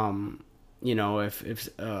 you know, if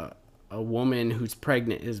a woman who's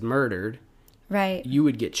pregnant is murdered, right, you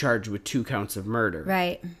would get charged with 2 counts of murder.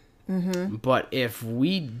 Right. Mm-hmm. But if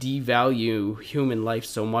we devalue human life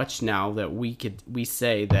so much now that we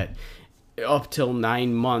say that up till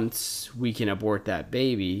 9 months we can abort that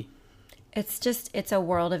baby. It's a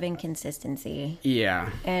world of inconsistency.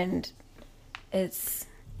 Yeah. And it's...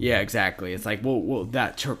 Yeah, exactly. It's like, well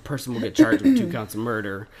that person will get charged with 2 counts of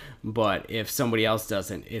murder, but if somebody else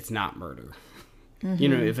doesn't, it's not murder. Mm-hmm. You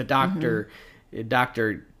know, if a doctor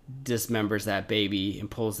dismembers that baby and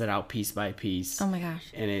pulls it out piece by piece. Oh my gosh.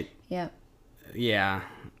 And it... Yep. Yeah,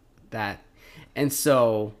 that. And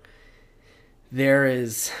so there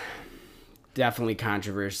is definitely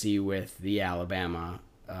controversy with the Alabama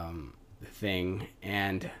thing,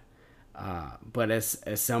 and but as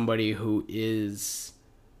somebody who is,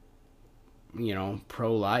 you know,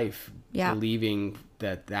 pro-life, believing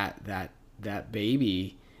that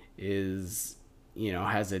baby is, you know,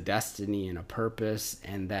 has a destiny and a purpose,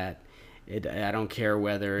 and that I don't care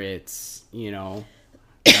whether it's, you know,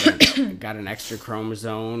 got an extra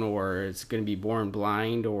chromosome, or it's going to be born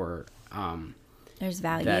blind, or there's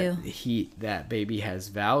value. That baby has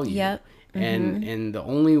value. Yep. Mm-hmm. And the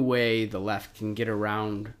only way the left can get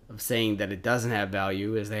around of saying that it doesn't have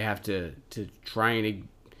value is they have to try to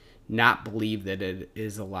not believe that it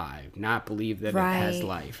is alive, not believe that it has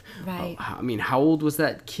life. Right. I mean, how old was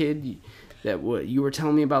that kid that you were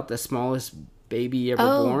telling me about, the smallest baby ever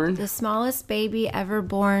born? The smallest baby ever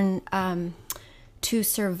born to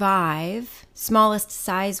survive, smallest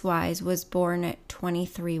size-wise, was born at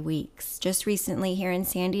 23 weeks. Just recently here in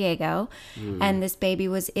San Diego. And this baby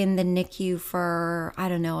was in the NICU for,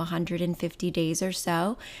 150 days or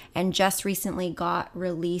so. And just recently got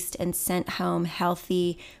released and sent home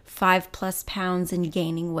healthy, 5+ pounds and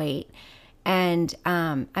gaining weight. And,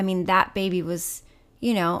 that baby was...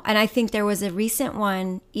 You know, and I think there was a recent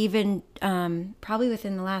one, even probably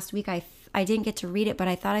within the last week. I didn't get to read it, but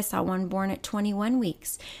I thought I saw one born at 21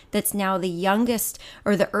 weeks. That's now the youngest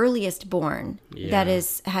or the earliest born that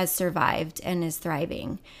has survived and is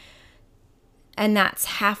thriving. And that's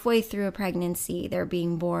halfway through a pregnancy. They're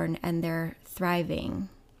being born and they're thriving.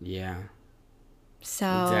 Yeah.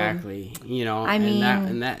 So exactly. You know,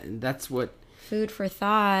 that's what, food for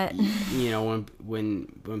thought. You know,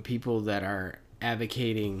 when people that are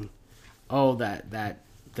advocating,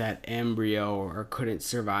 that embryo or couldn't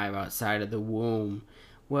survive outside of the womb.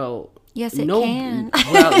 Well, yes, it can.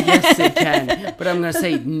 Well, yes, it can. But I'm going to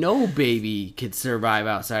say no baby could survive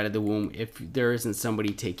outside of the womb if there isn't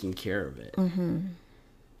somebody taking care of it. Mm-hmm.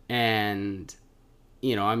 And,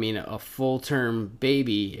 you know, I mean, a full-term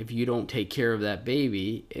baby, if you don't take care of that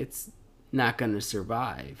baby, it's not going to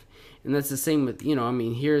survive. And that's the same with, you know, I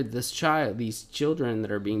mean, here, these children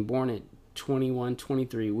that are being born at 21,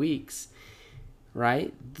 23 weeks,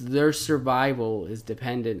 right? Their survival is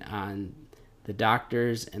dependent on the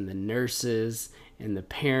doctors and the nurses and the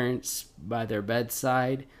parents by their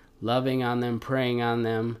bedside, loving on them, praying on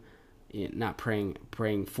them, not praying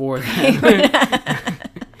for them,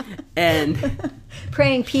 and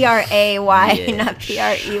Praying P-R-A-Y, Yeah. not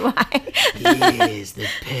P-R-E-Y. Yes, the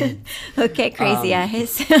pen. Okay, crazy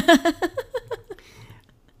eyes.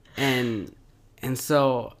 And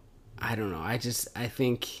so I don't know. I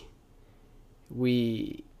think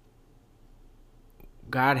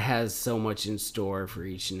God has so much in store for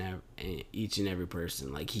each and every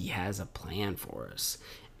person. Like, he has a plan for us,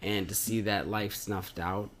 and to see that life snuffed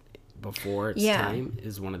out before its time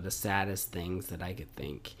is one of the saddest things that I could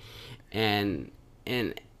think. And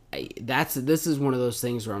this is one of those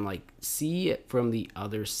things where I'm like, see it from the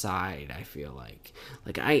other side. I feel like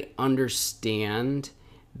I understand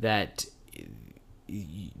that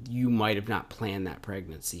you might have not planned that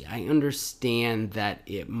pregnancy. I understand that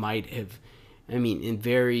it might have, I mean, in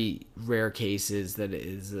very rare cases, that it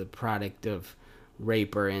is a product of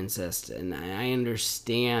rape or incest. And I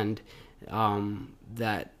understand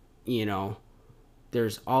that, you know,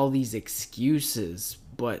 there's all these excuses,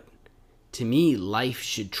 but to me, life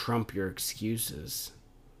should trump your excuses.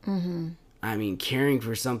 Mm-hmm. I mean, caring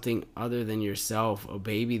for something other than yourself, a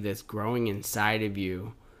baby that's growing inside of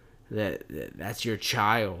you, that's your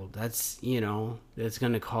child. That's, you know, that's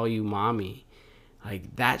going to call you mommy.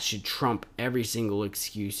 Like, that should trump every single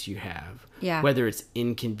excuse you have. Yeah. Whether it's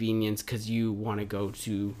inconvenience because you want to go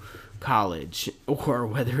to college, or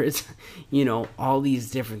whether it's, you know, all these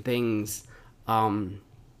different things. I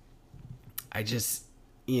just,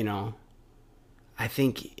 you know, I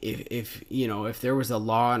think if you know, if there was a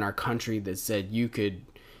law in our country that said you could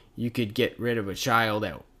get rid of a child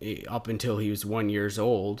up until he was 1 year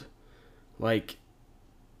old, like,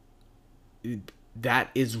 that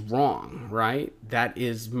is wrong, right? That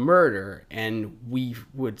is murder. And we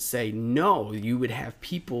would say no. You would have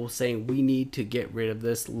people saying we need to get rid of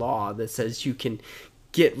this law that says you can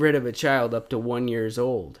get rid of a child up to 1 year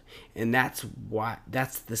old. And that's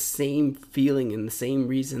the same feeling and the same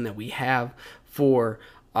reason that we have for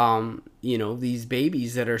you know, these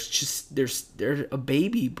babies that are just, they're a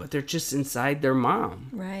baby, but they're just inside their mom.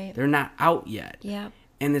 Right. They're not out yet. Yeah.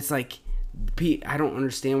 And it's like, I don't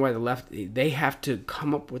understand why the left, they have to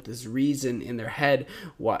come up with this reason in their head.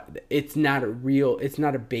 What, it's not a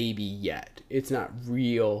baby yet. It's not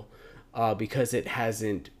real because it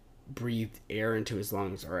hasn't breathed air into his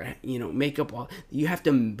lungs, or, you know, you have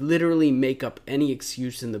to literally make up any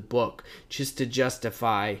excuse in the book just to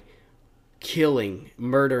justify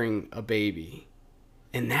murdering a baby.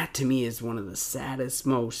 And that to me is one of the saddest,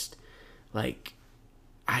 most, like,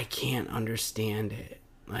 I can't understand it.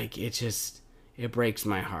 Like, it breaks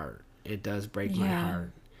my heart. It does break my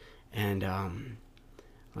heart. And,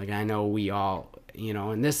 like, I know we all, you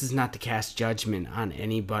know, and this is not to cast judgment on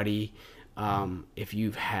anybody, if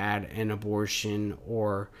you've had an abortion,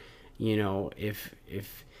 or, you know, if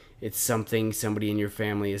it's something somebody in your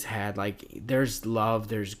family has had. Like, there's love,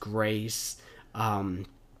 there's grace.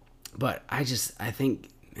 But I think,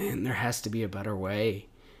 man, there has to be a better way.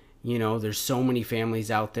 You know, there's so many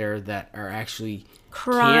families out there that are actually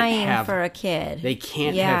crying for a kid. They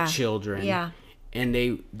can't have children. Yeah. And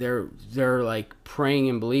they're like praying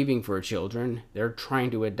and believing for children. They're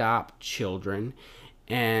trying to adopt children,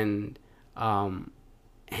 and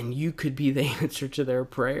you could be the answer to their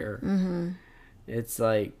prayer. Mm-hmm. It's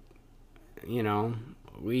like, you know,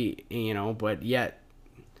 but yet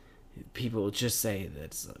people just say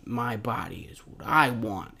that's my body is what I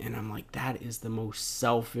want, and I'm like, that is the most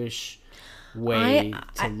selfish way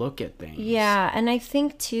to look at things. Yeah, and I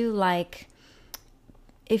think too, like,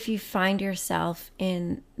 if you find yourself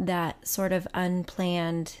in that sort of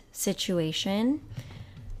unplanned situation,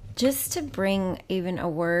 just to bring even a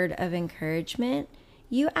word of encouragement,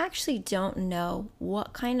 you actually don't know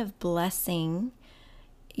what kind of blessing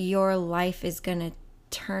your life is going to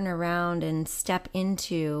turn around and step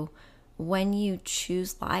into when you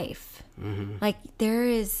choose life. Mm-hmm. Like, there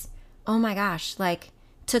is, oh my gosh, like,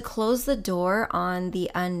 to close the door on the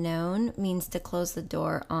unknown means to close the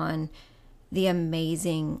door on the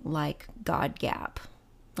amazing, like, God gap.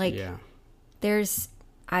 Like, there's,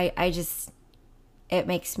 I just, it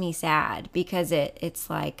makes me sad because it's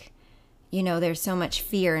like, you know, there's so much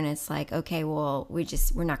fear, and it's like, okay, well,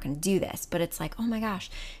 we're not going to do this. But it's like, oh my gosh,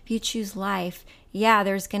 if you choose life, yeah,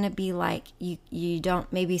 there's going to be like, you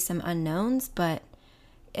don't, maybe some unknowns, but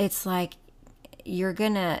it's like, you're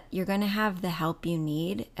going to have the help you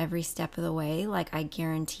need every step of the way. Like, I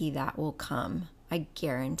guarantee that will come. I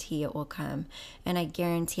guarantee it will come. And I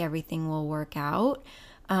guarantee everything will work out.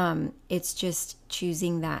 It's just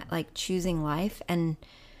choosing that, like, choosing life. And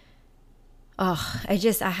I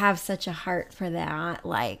have such a heart for that,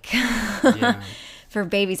 like, for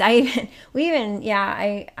babies. I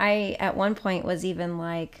at one point was even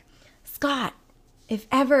like, Scott, if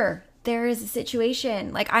ever there is a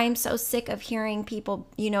situation. Like, I am so sick of hearing people,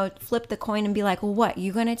 flip the coin and be like, well, what,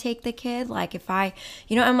 you gonna take the kid? Like, if I,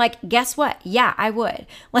 I'm like, guess what? Yeah, I would.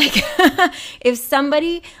 Like, if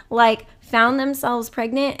somebody like found themselves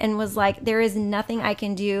pregnant and was like, there is nothing I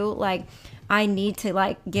can do, like, I need to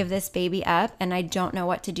like give this baby up and I don't know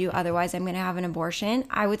what to do, otherwise I'm gonna have an abortion,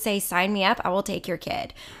 I would say, sign me up. I will take your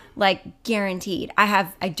kid. Like, guaranteed.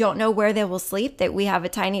 I don't know where they will sleep. That we have a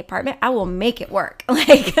tiny apartment. I will make it work.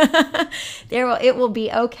 Like, it will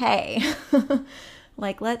be okay.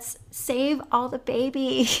 Like, let's save all the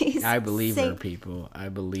babies. I believe her, people. I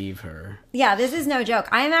believe her. Yeah, this is no joke.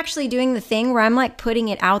 I am actually doing the thing where I'm like putting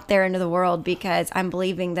it out there into the world because I'm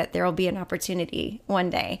believing that there will be an opportunity one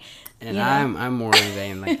day. And I'm more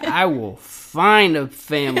than like, I will find a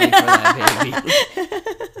family for that baby.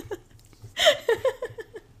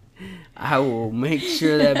 I will make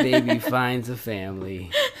sure that baby finds a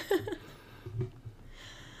family.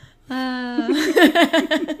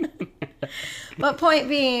 But point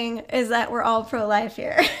being is that we're all pro-life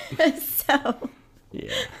here. So.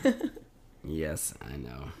 Yeah. Yes, I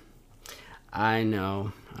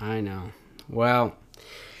know. Well.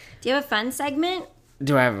 Do you have a fun segment?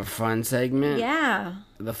 Do I have a fun segment? Yeah.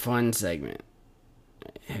 The fun segment.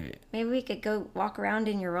 Maybe we could go walk around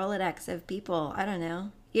in your Rolodex of people. I don't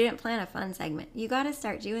know. You didn't plan a fun segment. You got to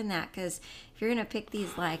start doing that, because if you're going to pick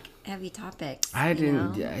these like heavy topics. I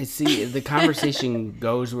didn't. I see the conversation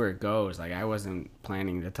goes where it goes. Like, I wasn't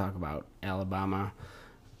planning to talk about Alabama.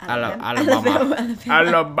 Alabama. I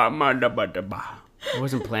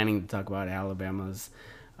wasn't planning to talk about Alabama's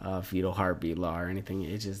fetal heartbeat law or anything.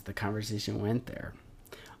 It's just the conversation went there.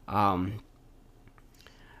 I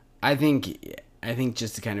think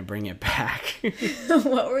just to kind of bring it back.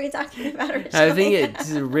 What were we talking about originally? I think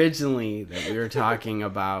it's originally that we were talking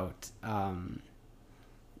about,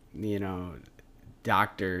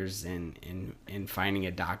 doctors and finding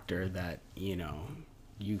a doctor that,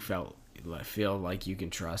 you feel like you can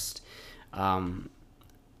trust.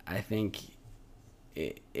 I think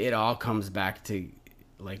it all comes back to,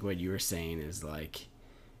 like what you were saying, is like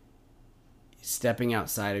stepping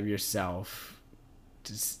outside of yourself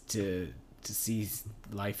to see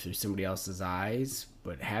life through somebody else's eyes,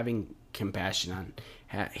 but having compassion on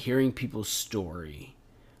hearing people's story,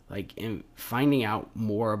 like, and finding out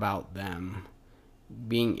more about them,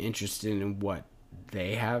 being interested in what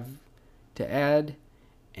they have to add,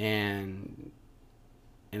 and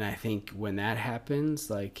I think when that happens,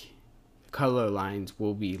 like, color lines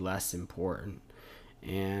will be less important,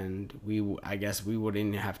 and I guess we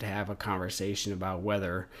wouldn't have to have a conversation about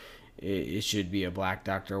whether it should be a black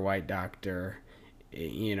doctor, white doctor,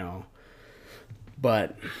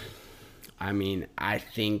 but I mean, I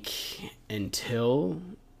think until,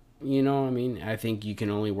 I think you can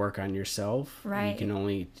only work on yourself. Right. You can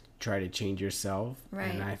only try to change yourself. Right.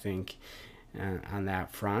 And I think on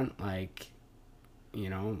that front, like,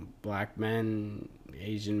 black men,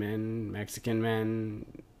 Asian men, Mexican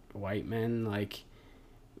men, white men, like,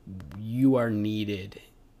 you are needed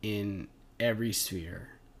in every sphere.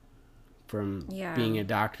 From being a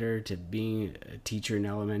doctor to being a teacher in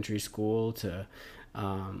elementary school to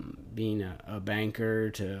being a banker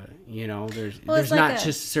to, there's not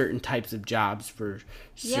just certain types of jobs for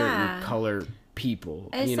certain color people.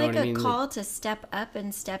 It's like what I mean? Call to step up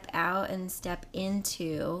and step out and step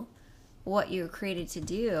into what you're created to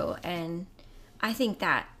do. And I think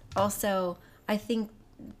that also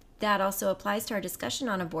applies to our discussion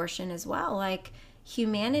on abortion as well. Like,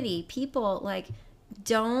 humanity, people, like,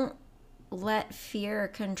 don't let fear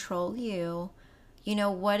control you.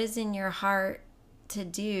 What is in your heart to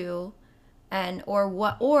do, and or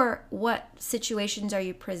what situations are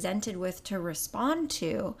you presented with to respond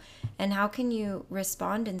to, and how can you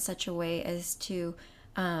respond in such a way as to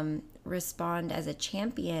respond as a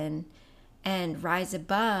champion and rise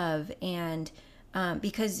above, and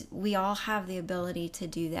because we all have the ability to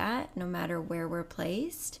do that no matter where we're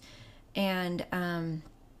placed. And I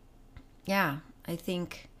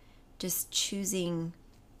think just choosing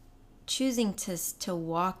to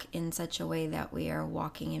walk in such a way that we are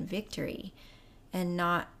walking in victory, and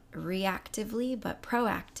not reactively but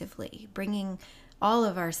proactively, bringing all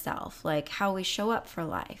of ourself, like how we show up for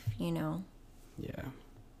life. Yeah,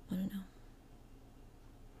 I don't know.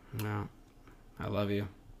 No, I love you.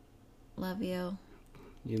 Love you.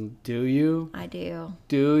 Do you? I do.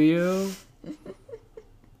 Do you?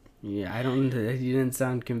 Yeah, you didn't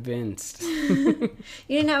sound convinced. You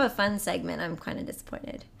didn't have a fun segment. I'm kind of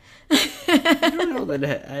disappointed. I don't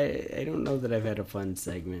know that I've had a fun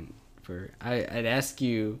segment I'd ask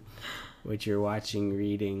you what you're watching,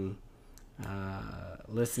 reading,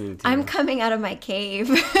 listening to. I'm coming out of my cave.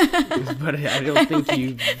 But I don't think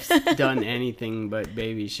you've done anything but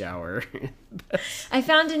baby shower. I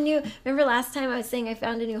found a new. Remember last time I was saying I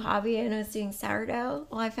found a new hobby and I was doing sourdough.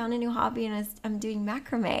 Well, I found a new hobby and I'm doing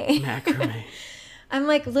macrame. Macrame. I'm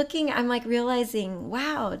like realizing,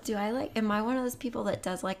 wow, am I one of those people that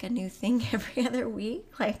does like a new thing every other week?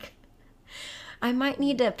 Like, I might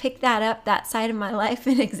need to pick that side of my life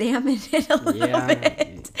and examine it a little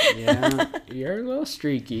bit. Yeah, you're a little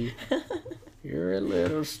streaky.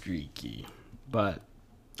 But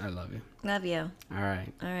I love you. Love you. All right.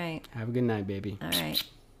 All right. Have a good night, baby. All right.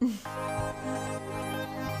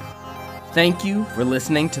 Thank you for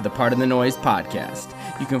listening to the Pardon the Noise podcast.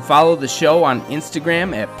 You can follow the show on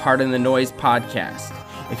Instagram at Pardon the Noise podcast.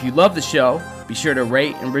 If you love the show, be sure to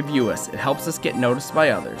rate and review us. It helps us get noticed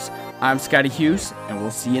by others. I'm Scotty Hughes, and we'll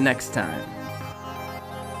see you next time.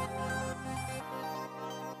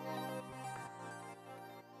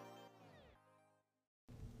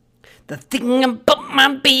 The thing about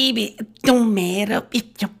my baby, it don't matter if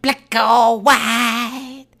you're black or white.